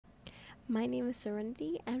My name is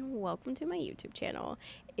Serenity, and welcome to my YouTube channel.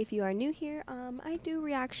 If you are new here, I do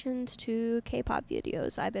reactions to K-pop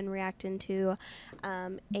videos. I've been reacting to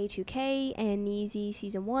A2K and Yeezy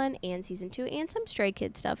Season 1 and Season 2, and some Stray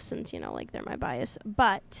Kids stuff since, like, they're my bias.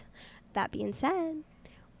 But, that being said,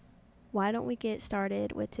 why don't we get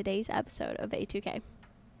started with today's episode of A2K?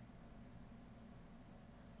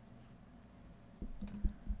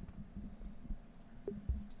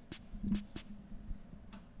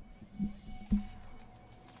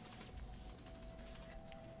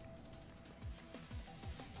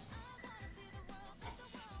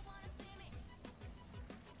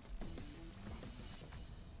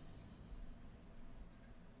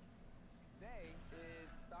 Today is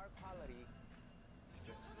star quality.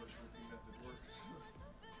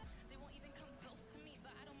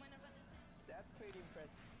 That's pretty impressive.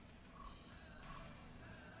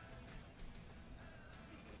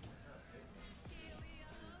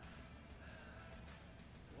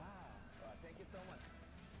 Wow. Thank you so much.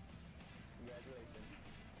 Congratulations.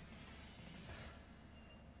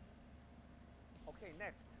 Okay,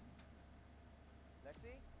 next. Let's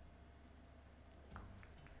see.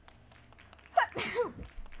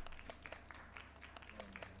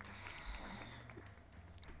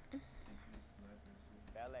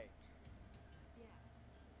 Ballet. Yeah.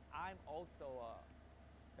 I'm also a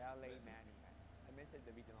ballet maniac. I mentioned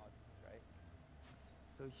the regional auditions, right?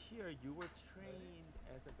 So here you were trained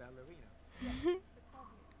as a ballerina. Yes, for 12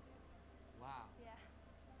 years. Wow. Yeah.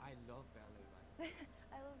 I love ballet, right?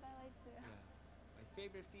 I love ballet too. Yeah. My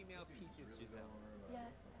favorite female piece is Giselle.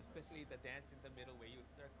 Yes. Especially the dance in the middle where you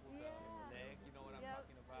would circle the leg. You know what I'm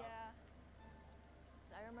talking about? Yeah.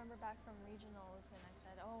 I remember back from regionals and I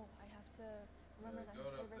said, oh, I have to remember that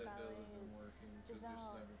his favorite ballet is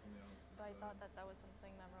Giselle. So I thought that that was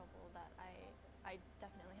something memorable that I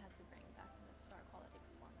definitely had to bring back in this star quality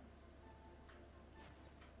performance.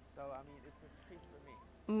 So, I mean, it's a treat for me.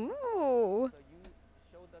 Ooh. So you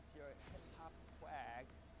showed us your hip-hop swag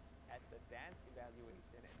at the dance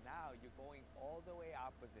evaluation, and now you're going all the way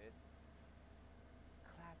opposite.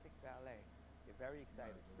 Classic ballet. You're very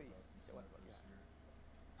excited. Please, show us what you have.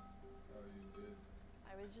 Oh, you did.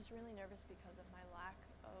 I was just really nervous because of my lack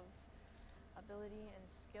of ability and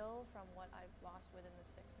skill from what I've lost within the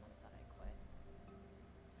 6 months that I quit.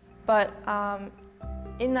 But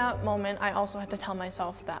in that moment, I also had to tell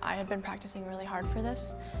myself that I had been practicing really hard for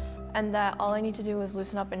this and that all I need to do is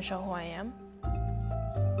loosen up and show who I am.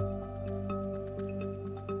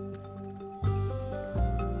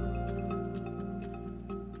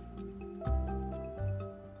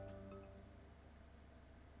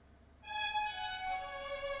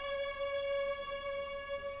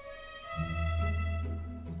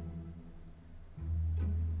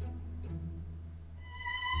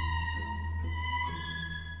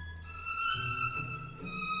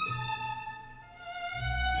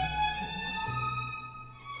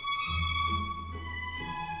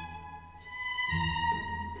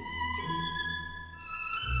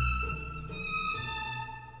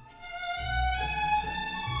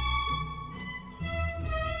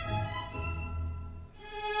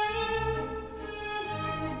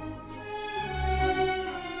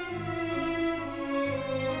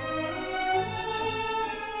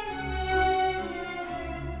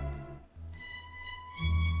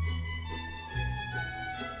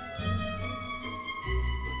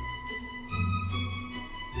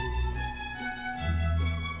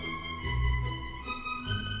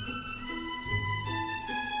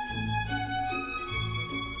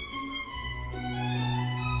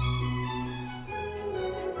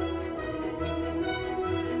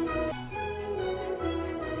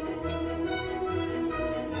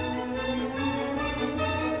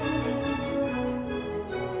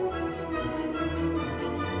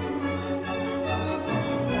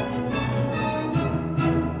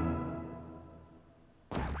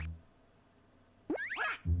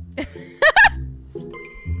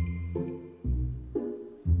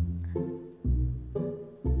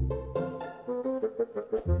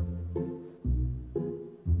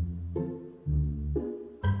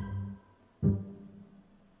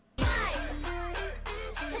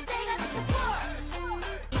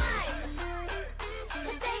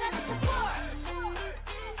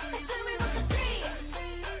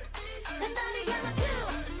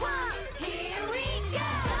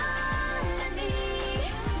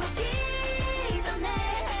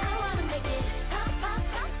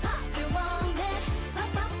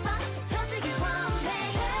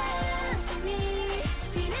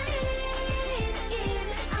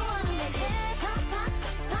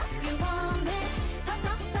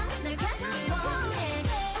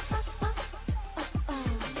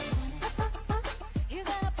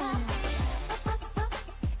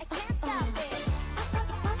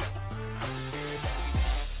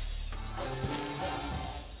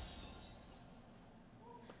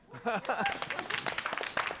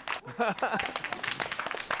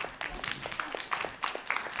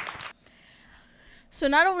 So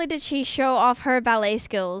not only did she show off her ballet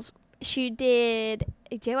skills, she did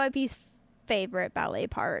JYP's favorite ballet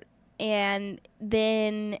part and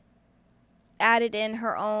then added in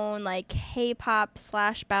her own like K-pop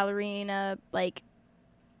 / ballerina like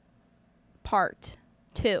part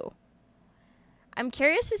too. I'm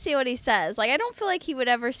curious to see what he says. Like, I don't feel like he would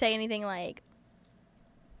ever say anything like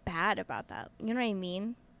bad about that. You know what I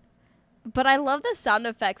mean? But I love the sound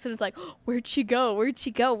effects when it's like, oh, where'd she go? Where'd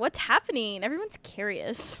she go? What's happening? Everyone's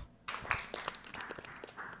curious.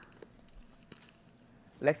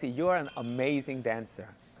 Lexi, you're an amazing dancer.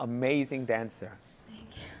 Amazing dancer.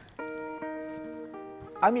 Thank you.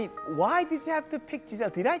 I mean, why did you have to pick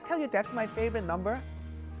Giselle? Did I tell you that's my favorite number?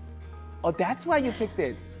 Oh, that's why you picked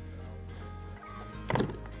it.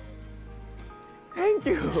 Thank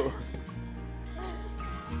you.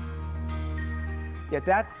 Yeah,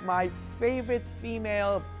 that's my favorite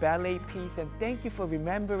female ballet piece, and thank you for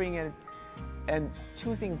remembering and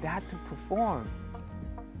choosing that to perform.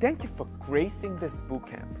 Thank you for gracing this boot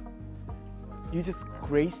camp. You just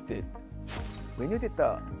graced it. When you did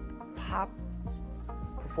the pop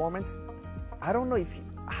performance, I don't know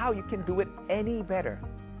how you can do it any better.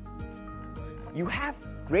 You have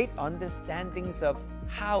great understandings of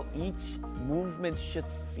how each movement should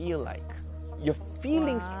feel like. Your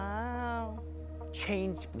feelings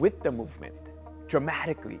change with the movement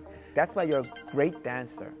dramatically. That's why you're a great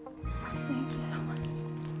dancer. Thank you so much.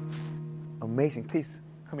 Amazing. Please,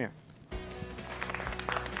 come here.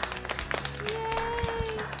 Yay!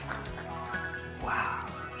 Wow.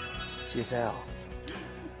 Giselle.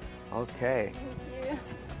 Okay. Thank you.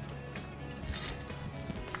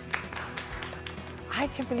 I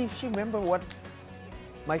can't believe she remembered what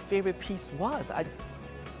my favorite piece was.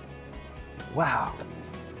 Wow.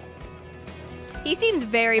 He seems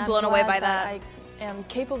very blown away by that. I am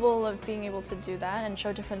capable of being able to do that and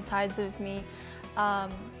show different sides of me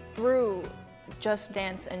through just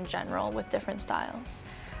dance in general with different styles.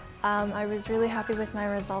 I was really happy with my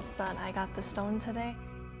results that I got the stone today.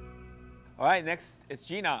 All right, next is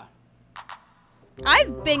Gina.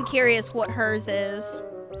 I've been curious what hers is.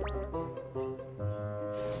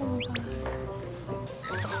 Oh my God.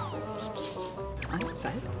 I'm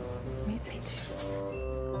excited. Me too.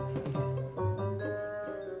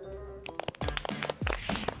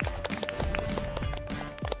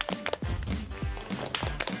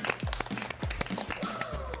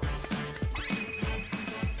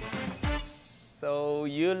 So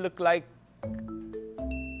you look like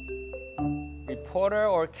reporter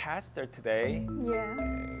or caster today. Yeah.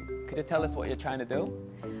 Could you tell us what you're trying to do?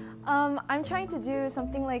 I'm trying to do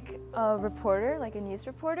something like a reporter, like a news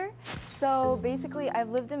reporter. So basically, I've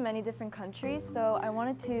lived in many different countries, so I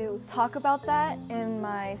wanted to talk about that in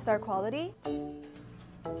my star quality.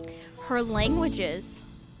 Her languages.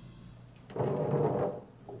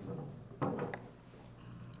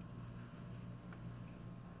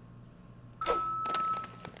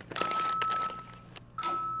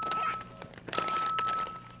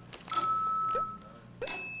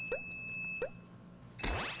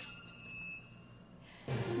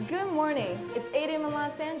 Good morning, it's 8 a.m. in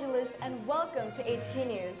Los Angeles and welcome to A2K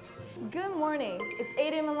News. Good morning, it's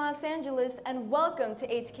 8 a.m. in Los Angeles and welcome to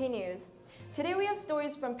A2K News. Today we have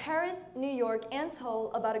stories from Paris, New York, and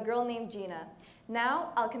Seoul about a girl named Gina.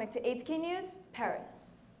 Now I'll connect to A2K News, Paris.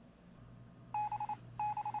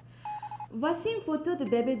 Voici une photo de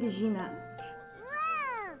bébé de Gina.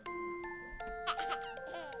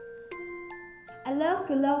 Alors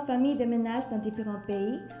que leur famille déménage dans différents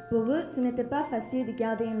pays, pour eux, ce n'était pas facile de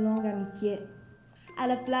garder une longue amitié. À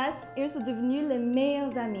la place, ils sont devenus les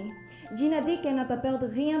meilleurs amis. Gina dit qu'elle n'a pas peur de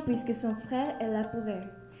rien puisque son frère est là pour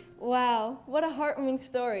elle. Wow, what a heartwarming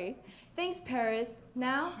story. Thanks, Paris.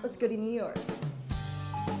 Now let's go to New York.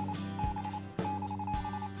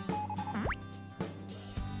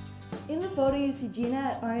 In the photo, you see Gina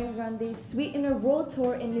at Ariana Grande's Sweet in her World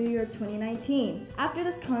Tour in New York 2019. After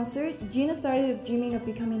this concert, Gina started dreaming of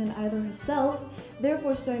becoming an idol herself,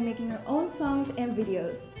 therefore started making her own songs and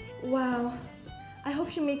videos. Wow, I hope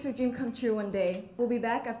she makes her dream come true one day. We'll be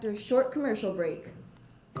back after a short commercial break.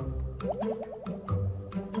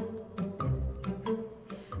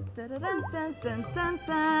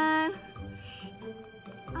 딴딴딴딴딴.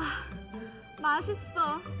 아,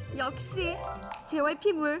 맛있어. 역시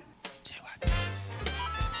JYP 물.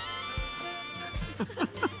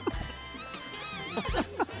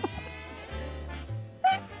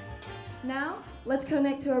 Now, let's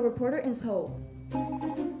connect to our reporter in Seoul.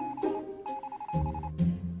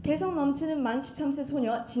 개성 넘치는 만 13세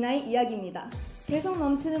소녀 진아의 이야기입니다. 개성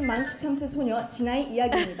넘치는 만 13세 소녀 진아의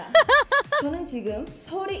이야기입니다. 저는 지금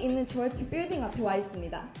서울에 있는 JYP 빌딩 앞에 와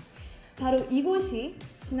있습니다. 바로 이곳이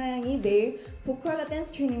진아 양이 매일 보컬과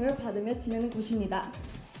댄스 트레이닝을 받으며 지내는 곳입니다.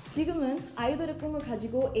 지금은 아이돌의 꿈을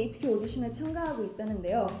가지고 A2K 오디션에 참가하고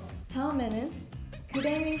있다는데요. 다음에는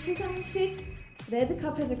그래미 시상식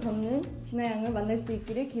레드카펫을 걷는 진아 양을 만날 수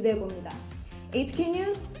있기를 기대해봅니다. A2K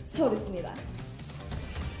뉴스 서울입니다.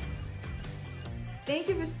 Thank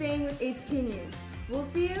you for staying with A2K News. We'll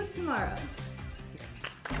see you tomorrow.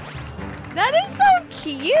 That is so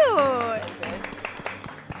cute.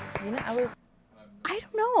 You know, I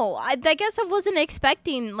don't know. I guess I wasn't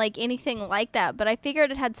expecting like anything like that, but I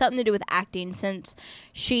figured it had something to do with acting since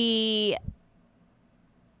she,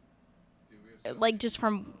 like, just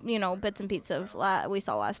from, you know, bits and pieces of we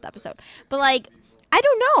saw last episode. But like, I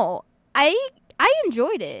don't know. I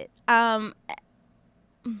enjoyed it.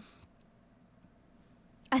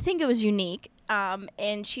 I think it was unique.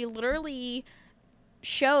 And she literally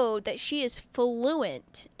showed that she is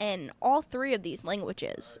fluent in all three of these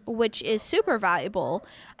languages, which is super valuable,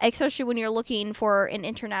 especially when you're looking for an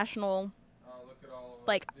international,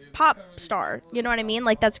 like, pop star. You know what I mean?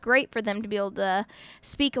 Like, that's great for them to be able to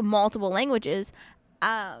speak multiple languages.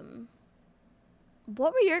 What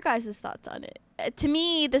were your guys' thoughts on it? To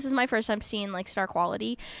me, this is my first time seeing like star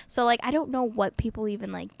quality, so like I don't know what people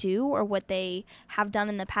even like do or what they have done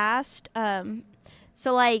in the past.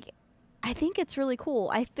 So like I think it's really cool.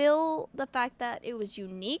 I feel the fact that it was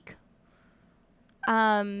unique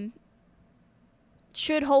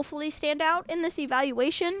should hopefully stand out in this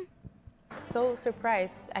evaluation. So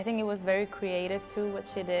surprised. I think it was very creative too, what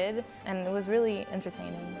she did, and it was really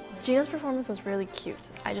entertaining. Gina's performance was really cute.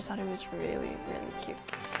 I just thought it was really, really cute.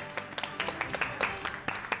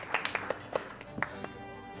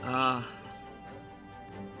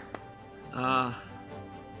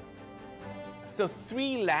 So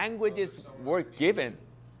 3 languages were given.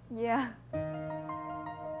 Yeah.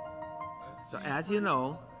 So as you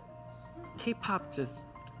know, K-pop just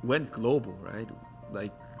went global, right?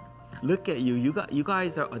 Like, look at you. You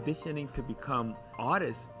guys are auditioning to become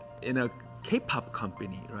artists in a K-pop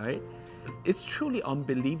company, right? It's truly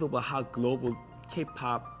unbelievable how global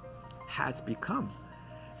K-pop has become.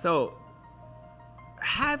 So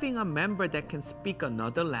having a member that can speak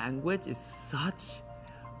another language is such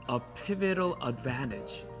a pivotal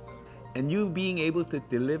advantage. And you being able to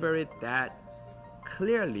deliver it that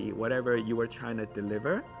clearly, whatever you were trying to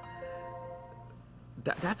deliver,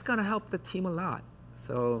 that's gonna help the team a lot.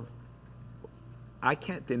 So I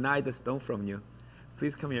can't deny the stone from you.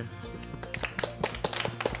 Please come here.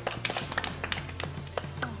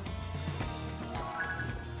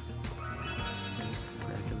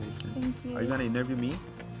 Congratulations. Thank you. Are you gonna interview me?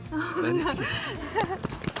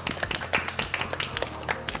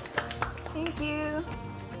 Thank you.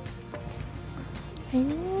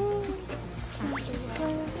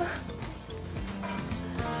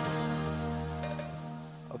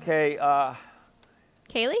 Okay,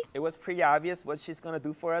 Kaylee? it was pretty obvious what she's gonna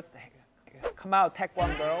do for us. Come out,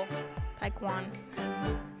 Taekwondo girl. Taekwondo.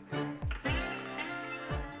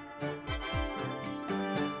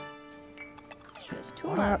 She has two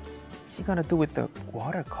legs. What's she gonna do with the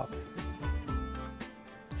water cups?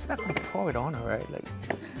 She's not gonna pour it on her, right? Like.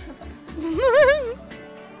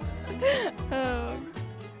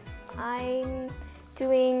 I'm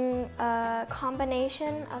doing a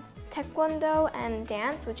combination of taekwondo and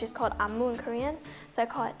dance, which is called 안무 in Korean. So I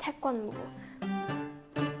call it taekwondo.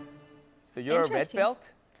 So you're a red Interesting.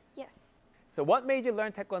 belt? Yes. So what made you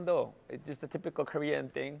learn Taekwondo? It's just a typical Korean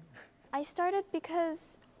thing? I started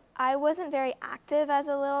because I wasn't very active as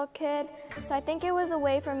a little kid. So I think it was a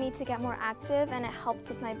way for me to get more active, and it helped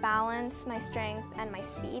with my balance, my strength, and my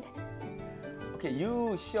speed. Okay,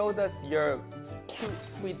 you showed us your cute,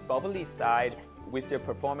 sweet, bubbly side Yes. with your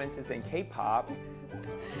performances in K-pop.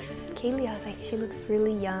 Kaylee, I was like, she looks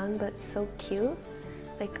really young but so cute.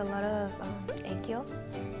 Like a lot of 애교.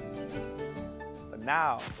 But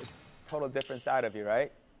now, it's a total different side of you,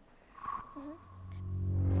 right?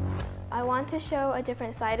 I want to show a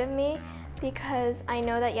different side of me because I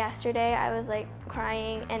know that yesterday I was like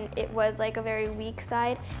crying and it was like a very weak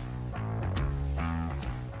side.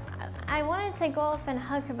 I wanted to go up and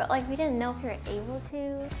hug her, but like we didn't know if we were able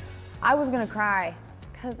to. I was gonna cry,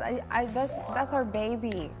 cause that's our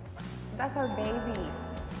baby. That's our baby.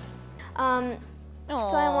 So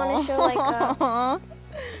I want to show like a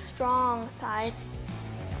strong side.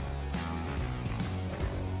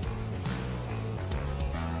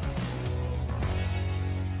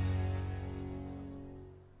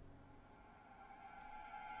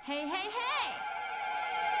 Hey, hey, hey!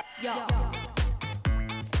 Yo.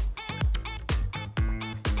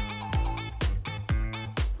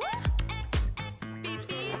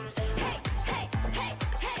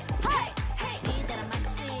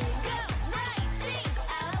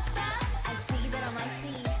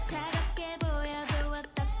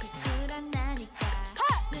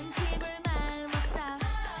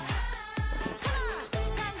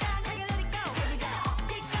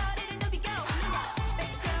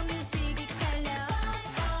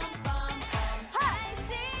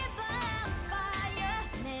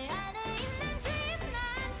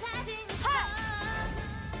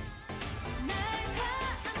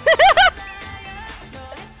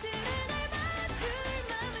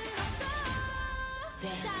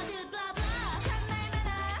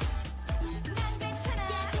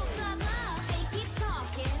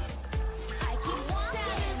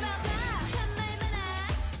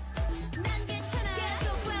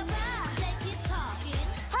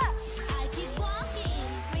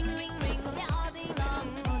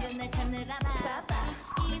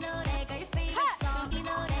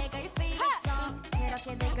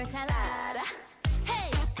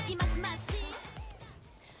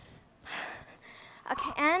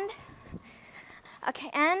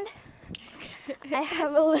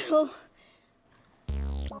 have a little.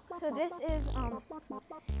 So this is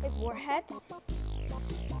Warheads.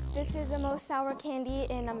 This is the most sour candy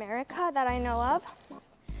in America that I know of.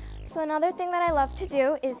 So another thing that I love to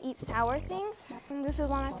do is eat sour things. And this is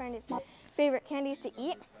one of my friend's favorite candies to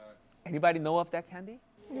eat. Anybody know of that candy?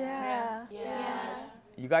 Yeah.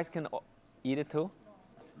 You guys can eat it too?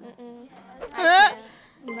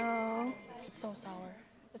 No. It's so sour.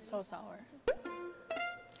 It's so sour.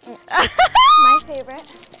 My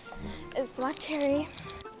favorite is black cherry.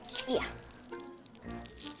 Yeah.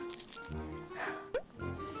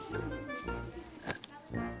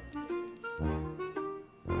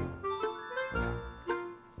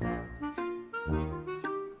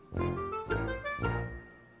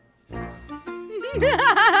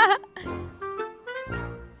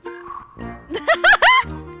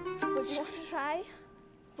 Would you want to try?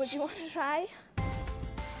 Would you want to try?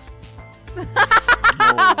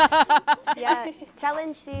 Yeah,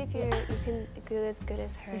 challenge, see if you can do as good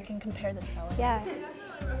as her. So you can compare the sour. Yes.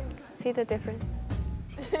 See the difference.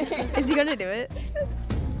 Is he gonna do it?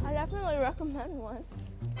 I definitely recommend one.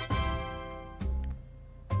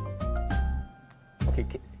 Okay,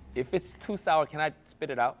 if it's too sour, can I spit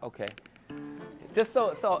it out? Okay. Just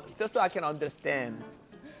so I can understand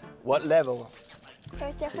what level.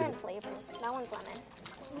 There's different flavors. That one's lemon.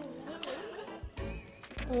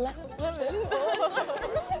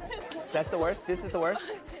 That's the worst? This is the worst?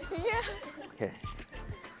 Yeah. Okay.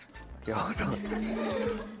 Okay, hold on.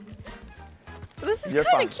 This is You're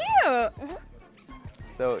kind of fine. cute.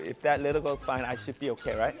 So if that little girl's fine, I should be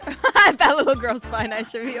okay, right? If that little girl's fine, I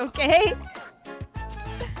should be okay.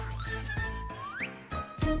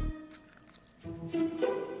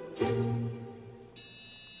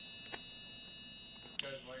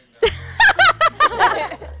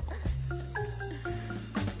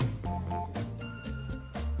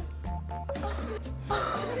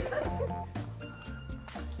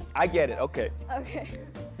 I get it, okay. Okay.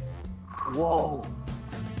 Whoa.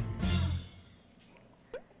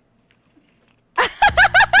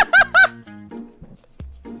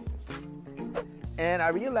 And I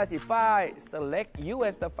realized if I select you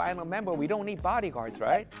as the final member, we don't need bodyguards,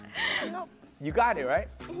 right? Nope. You got it, right?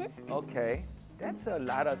 Okay. That's a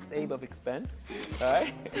lot of save of expense,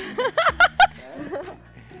 right?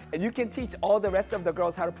 And you can teach all the rest of the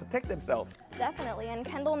girls how to protect themselves. Definitely, and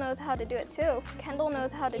Kendall knows how to do it too. Kendall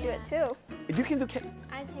knows how to do it too. You can do.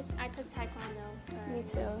 I took Taekwondo. Me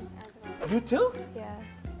too. As well. You too? Yeah.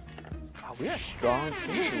 Oh, we are strong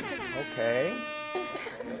team. Okay.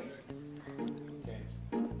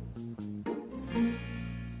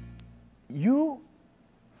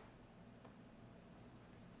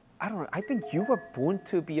 I don't know, I think you were born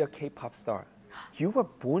to be a K-pop star. You were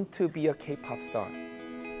born to be a K-pop star.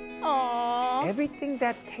 Aww. Everything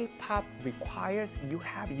that K-pop requires, you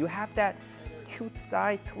have. You have that cute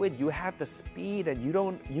side to it. You have the speed, and you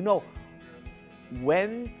know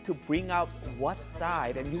when to bring out what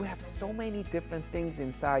side, and you have so many different things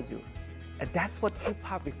inside you. And that's what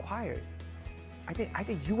K-pop requires. I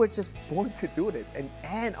think you were just born to do this.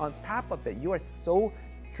 And on top of that, you are so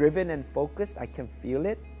driven and focused. I can feel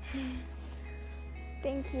it.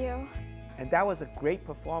 Thank you. And that was a great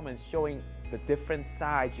performance showing the different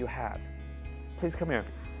sides you have. Please come here.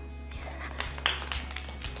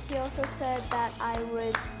 He also said that I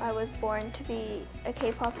was born to be a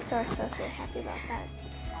K-pop star, so I was really happy about that.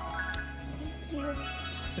 Thank you.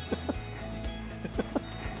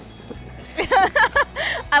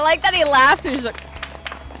 I like that he laughs and he's like.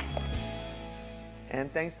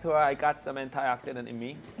 And thanks to her, I got some antioxidant in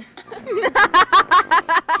me.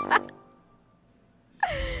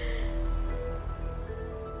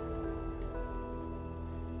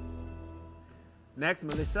 Next,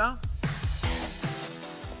 Melissa.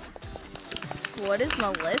 What is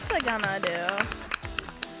Melissa gonna do?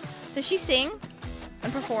 Does she sing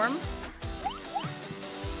and perform?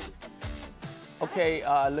 Okay,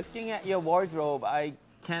 looking at your wardrobe, I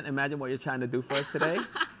can't imagine what you're trying to do for us today.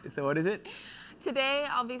 So what is it? Today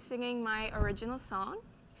I'll be singing my original song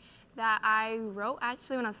that I wrote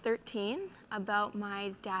actually when I was 13 about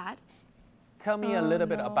my dad. Tell me a little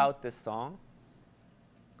bit about this song.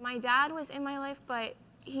 My dad was in my life, but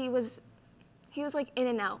he was like in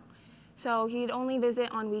and out. So he'd only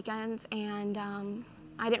visit on weekends, and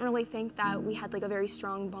I didn't really think that we had like a very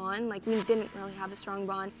strong bond. Like we didn't really have a strong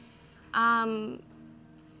bond.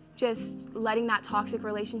 Just letting that toxic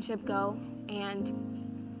relationship go and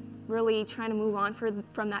really trying to move on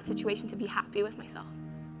from that situation to be happy with myself.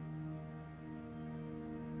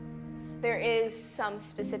 There is some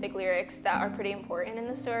specific lyrics that are pretty important in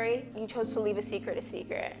the story. You chose to leave a secret,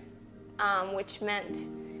 which meant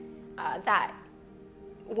that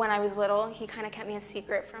when I was little, he kind of kept me a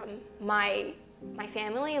secret from my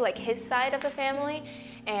family, like his side of the family,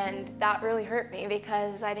 and that really hurt me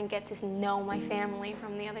because I didn't get to know my family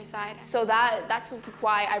from the other side. So that's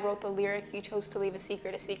why I wrote the lyric, "You chose to leave a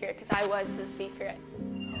secret," because I was the secret.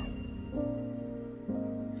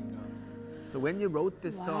 So when you wrote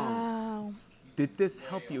this song, did this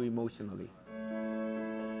help you emotionally?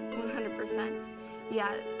 100%.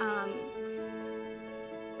 Yeah,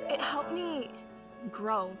 it helped me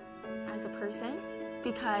grow as a person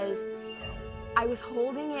because I was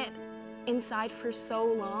holding it inside for so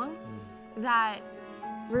long that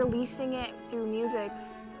releasing it through music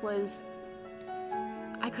was,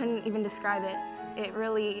 I couldn't even describe it. It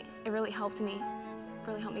really helped me,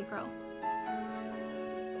 grow.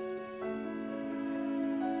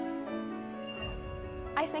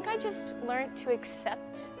 I think I just learned to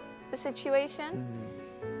accept the situation.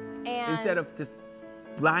 And instead of just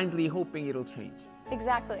blindly hoping it'll change.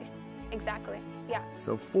 Exactly, yeah.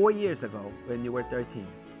 So 4 years ago, when you were 13,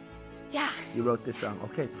 yeah, you wrote this song.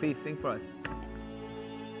 Okay, please sing for us. There's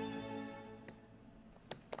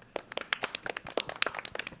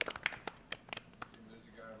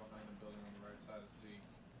a guy behind the building on the right side of C.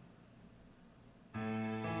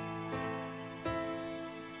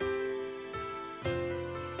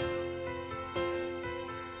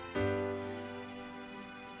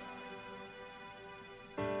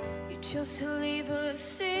 You chose to leave a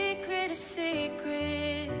secret, a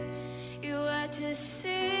secret. You had to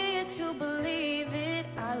see it to believe it.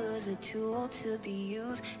 I was a tool to be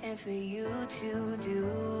used and for you to do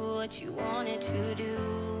what you wanted to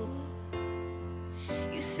do.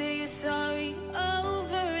 You say you're sorry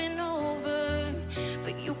over and over,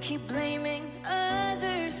 but you keep blaming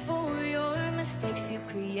others for your mistakes you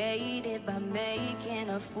created by making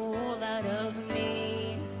a fool out of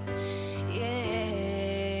me. Yeah.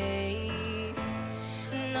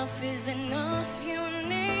 Enough is enough, you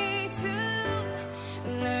need to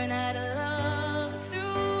learn how to love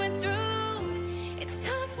through and through. It's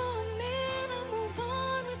time for me to move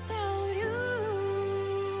on without you.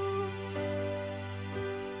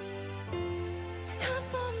 It's time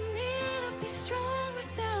for me to be strong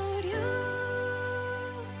without you.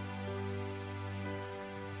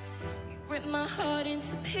 You ripped my heart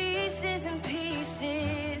into pieces and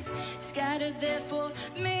pieces, scattered there for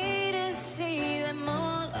me to see them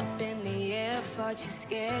all up in the air. Far too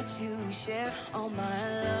scared to share all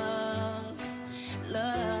my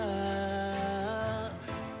love.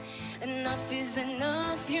 Enough is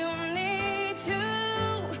enough, you need to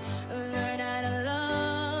learn how to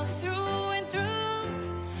love through and through.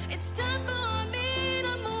 It's time for me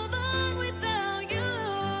to move on without you.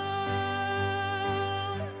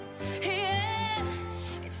 Yeah,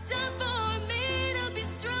 it's time for me to be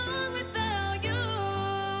strong without you.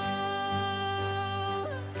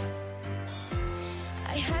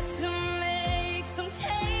 I had to make some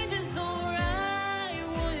changes or I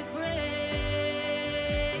would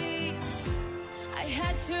break. I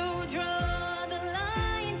had to draw the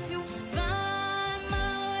line to find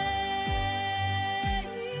my way.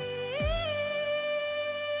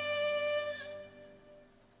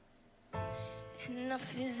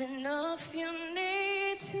 Enough is enough, you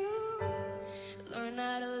need to learn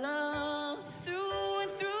how to love through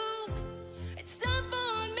and through. It's time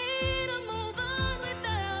for me to move on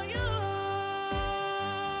without you.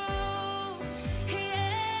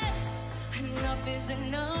 Yeah, enough is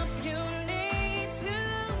enough, you need to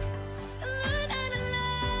learn how to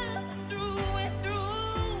love through and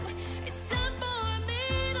through. It's time for me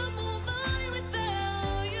to move on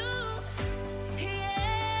without you.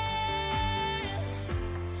 Yeah,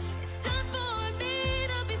 it's time for me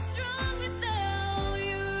to be strong without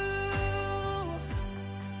you.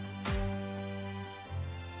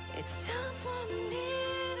 It's time for me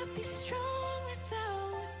to be strong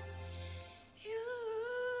without you.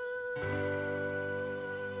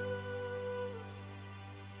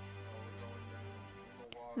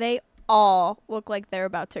 They all look like they're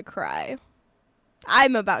about to cry.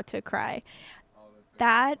 I'm about to cry.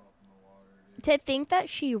 That, to think that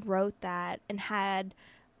she wrote that and had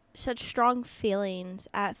such strong feelings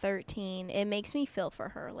at 13, it makes me feel for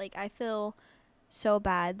her. Like, I feel so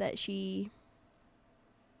bad that she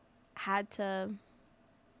had to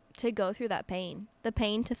go through that pain. The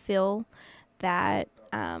pain to feel that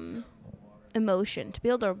emotion, to be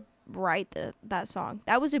able to write that song.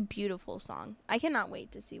 That was a beautiful song. I cannot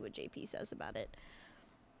wait to see what JP says about it.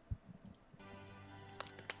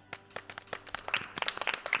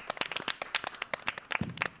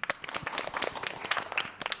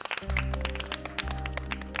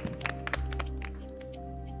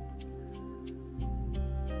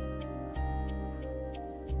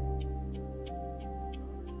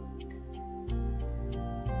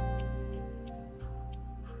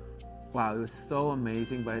 Wow, it was so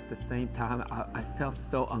amazing, but at the same time, I felt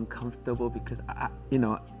so uncomfortable because I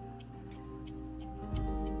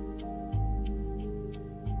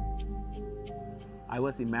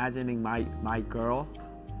was imagining my girl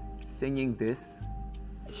singing this.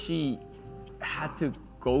 She had to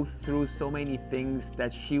go through so many things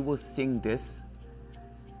that she will sing this.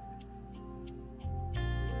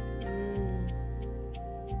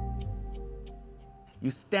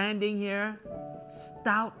 You standing here,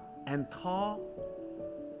 stout and tall,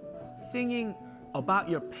 singing about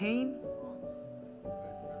your pain.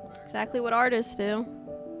 Exactly what artists do.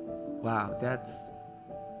 Wow, that's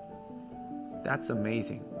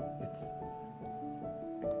amazing.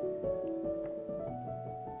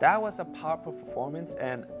 That was a powerful performance,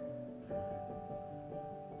 and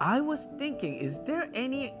I was thinking, is there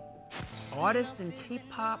any artist in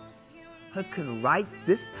K-pop who can write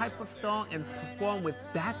this type of song and perform with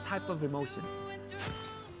that type of emotion?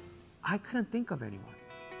 I couldn't think of anyone.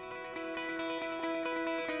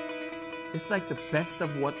 It's like the best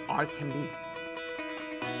of what art can be.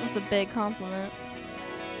 That's a big compliment.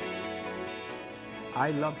 I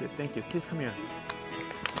loved it. Thank you. Please come here.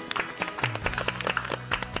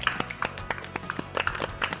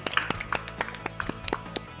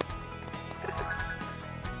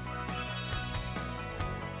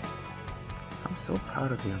 I'm so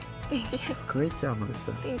proud of you. Thank you. Great job,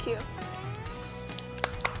 Melissa. Thank you.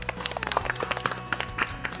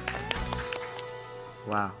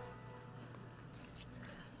 Wow.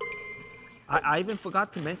 I even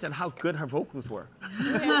forgot to mention how good her vocals were.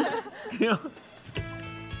 You know?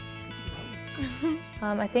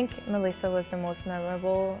 I think Melissa was the most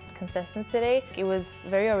memorable contestant today. It was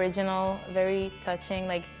very original, very touching.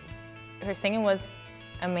 Like, her singing was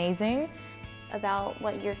amazing. About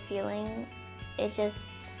what you're feeling, it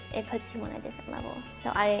puts you on a different level.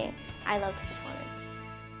 So I loved the performance.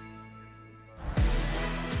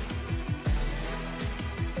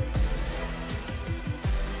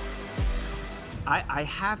 I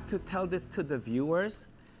have to tell this to the viewers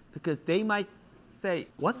because they might say,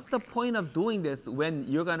 what's the point of doing this when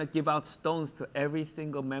you're gonna give out stones to every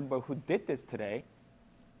single member who did this today?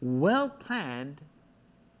 Well-planned,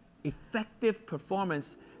 effective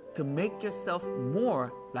performance to make yourself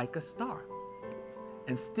more like a star.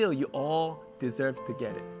 And still, you all deserve to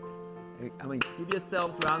get it. I mean, give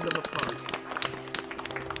yourselves a round of applause.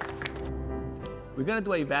 We're gonna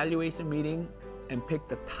do an evaluation meeting and pick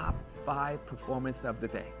the top 5 performances of the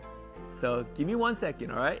day. So give me 1 second,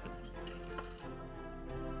 all right?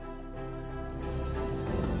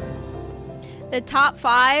 The top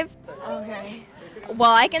 5? Okay. Well,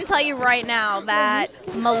 I can tell you right now that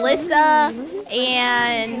Melissa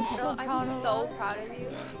and... I'm so proud of you.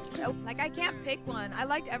 Like, I can't pick one. I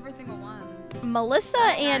liked every single one. Melissa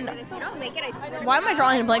and... If you don't make it, I swear. Why am I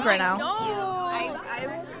drawing a blank right now? No! I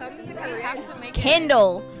will come to you. I have to make it.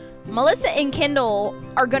 Kendall. Melissa and Kendall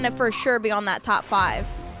are gonna for sure be on that top 5.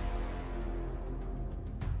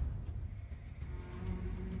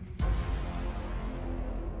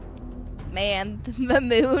 Man, the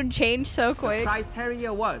mood changed so quick. The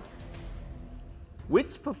criteria was,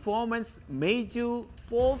 which performance made you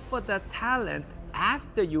fall for the talent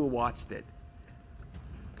after you watched it?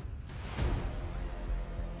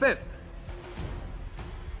 5th.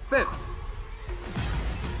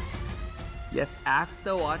 Yes,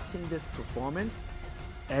 after watching this performance,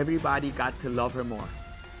 everybody got to love her more.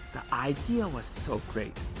 The idea was so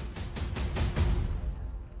great.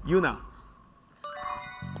 Yuna.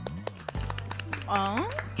 Oh.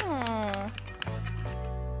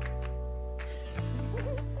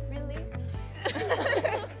 Really?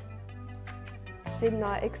 Did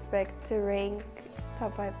not expect to rank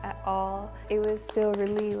top 5 at all. It was still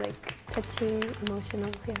really like touching,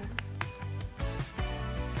 emotional, yeah.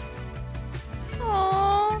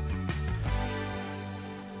 Aww.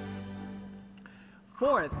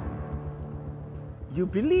 4th, you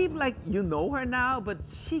believe like you know her now, but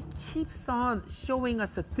she keeps on showing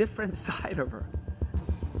us a different side of her.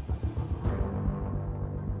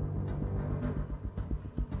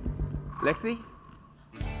 Lexi?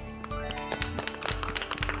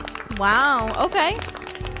 Wow, okay.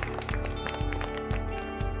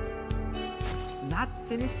 Not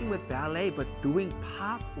finishing with ballet, but doing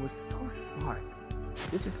pop was so smart.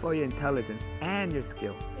 This is for your intelligence and your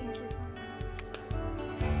skill. Thank you so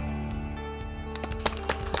much.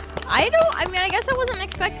 I guess I wasn't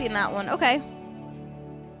expecting that one. Okay.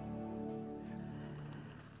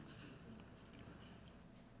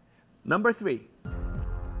 Number 3,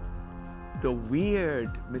 the weird,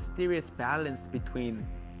 mysterious balance between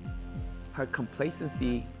her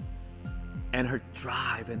complacency and her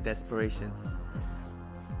drive and desperation.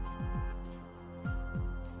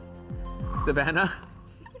 Savannah?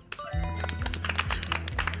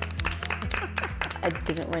 I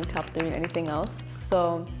didn't rank top 3 in anything else,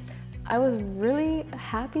 so I was really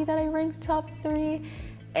happy that I ranked top 3,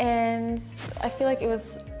 and I feel like it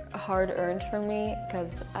was hard earned for me because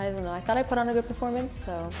I don't know, I thought I put on a good performance,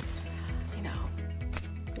 so you know,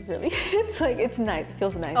 really, it's nice, it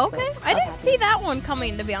feels nice. Okay, so I didn't see that one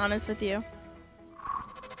coming, to be honest with you.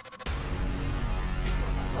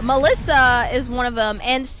 Melissa is one of them,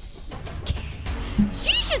 and she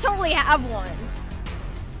should totally have one.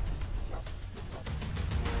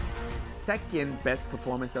 Second best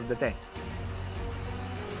performance of the day.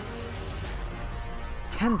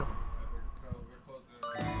 Kendall.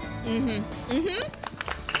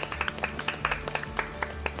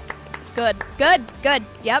 Good.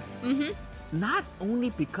 Yep. Not only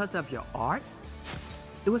because of your art,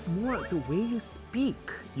 it was more the way you speak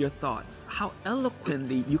your thoughts, how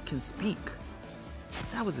eloquently you can speak.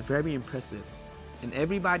 That was very impressive. And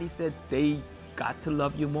everybody said they got to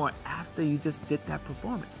love you more after you just did that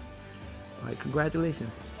performance. All right,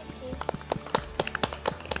 congratulations.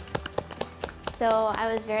 So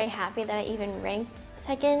I was very happy that I even ranked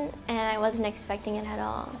second, and I wasn't expecting it at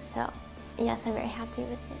all. So yes, I'm very happy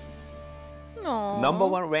with it. Aww. Number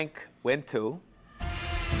 1 rank went to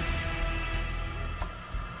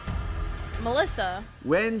Melissa.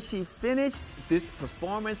 When she finished this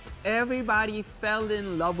performance, everybody fell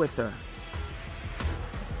in love with her.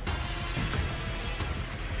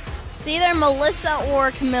 It's either Melissa or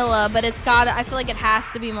Camilla, but I feel like it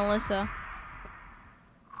has to be Melissa.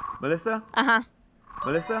 Melissa? Uh-huh.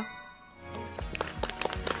 Melissa?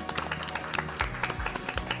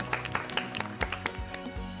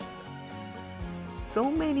 So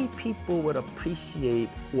many people would appreciate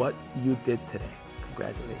what you did today.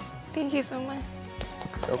 Congratulations. Thank you so much.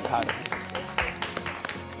 So proud of you.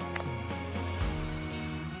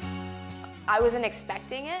 I wasn't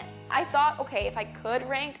expecting it. I thought, okay, if I could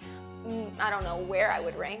rank, I don't know where I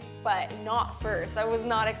would rank, but not first. I was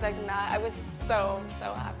not expecting that. I was so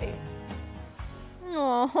happy.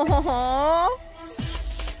 Aww.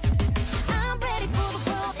 I'm ready for the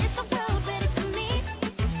world. Is the world ready for me?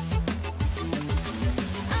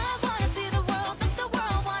 I wanna see the world. Does the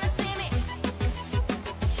world wanna see me?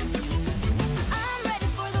 I'm ready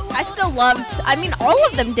for the world. I still loved, I mean, all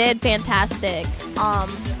of them did fantastic,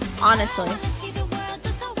 honestly.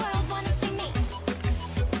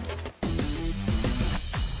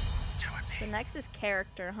 So next is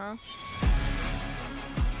character, huh?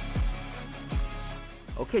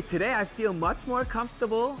 Okay, today I feel much more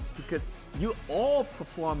comfortable because you all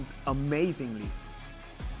performed amazingly.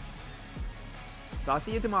 So I'll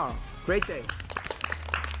see you tomorrow. Great day.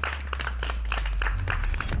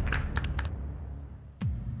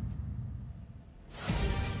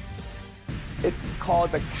 It's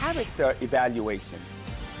called the character evaluation.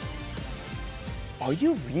 Are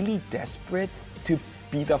you really desperate to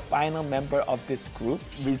be the final member of this group?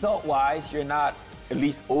 Result-wise, you're not at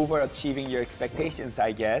least overachieving your expectations,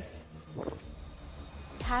 I guess.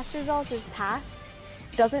 Past results is past.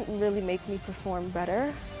 Doesn't really make me perform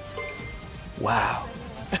better. Wow.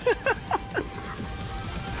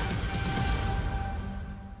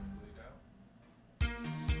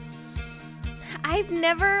 I've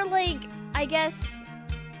never, I guess,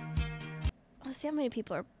 let's see how many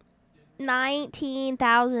people are,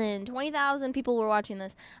 19,000, 20,000 people were watching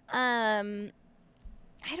this. I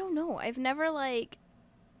don't know. I've never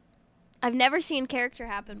seen character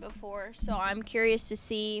happen before, so I'm curious to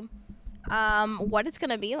see what it's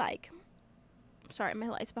gonna be like. Sorry, my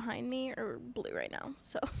lights behind me are blue right now,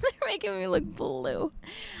 so they're making me look blue.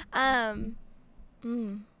 I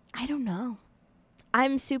don't know.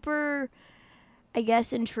 I'm super, I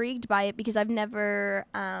guess, intrigued by it because I've never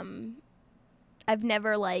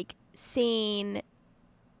seen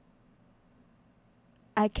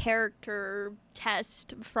a character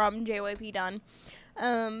test from JYP done.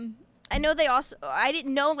 I know I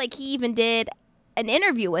didn't know he even did an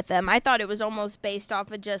interview with them. I thought it was almost based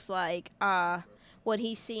off of just what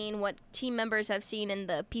he's seen, what team members have seen in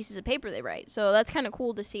the pieces of paper they write. So that's kind of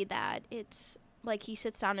cool to see that it's like he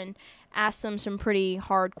sits down and asks them some pretty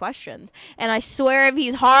hard questions. And I swear if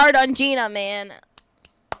he's hard on Gina, man.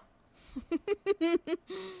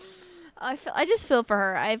 I just feel for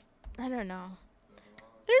her. I don't know.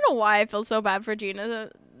 I don't know why I feel so bad for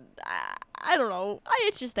Gina. I don't know.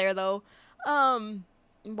 It's just there though.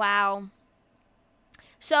 Wow.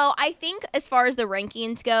 So I think as far as the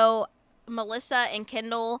rankings go, Melissa and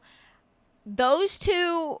Kendall, those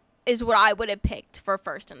two is what I would have picked for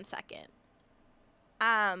first and second.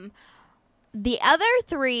 The other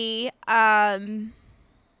three,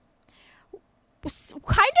 was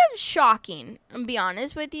kind of shocking, I'll be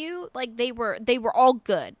honest with you. Like, they were all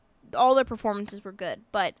good. All their performances were good,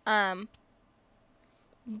 but yeah,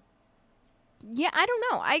 I don't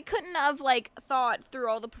know. I couldn't have like thought through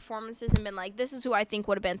all the performances and been like, this is who I think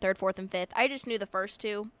would have been 3rd, 4th, and 5th. I just knew the first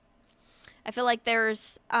two. I feel like there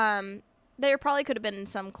probably could have been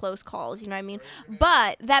some close calls, you know what I mean?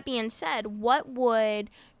 But that being said, what would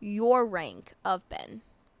your rank have been?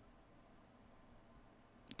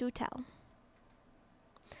 Do tell.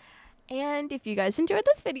 And if you guys enjoyed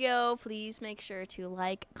this video, please make sure to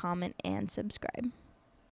like, comment, and subscribe.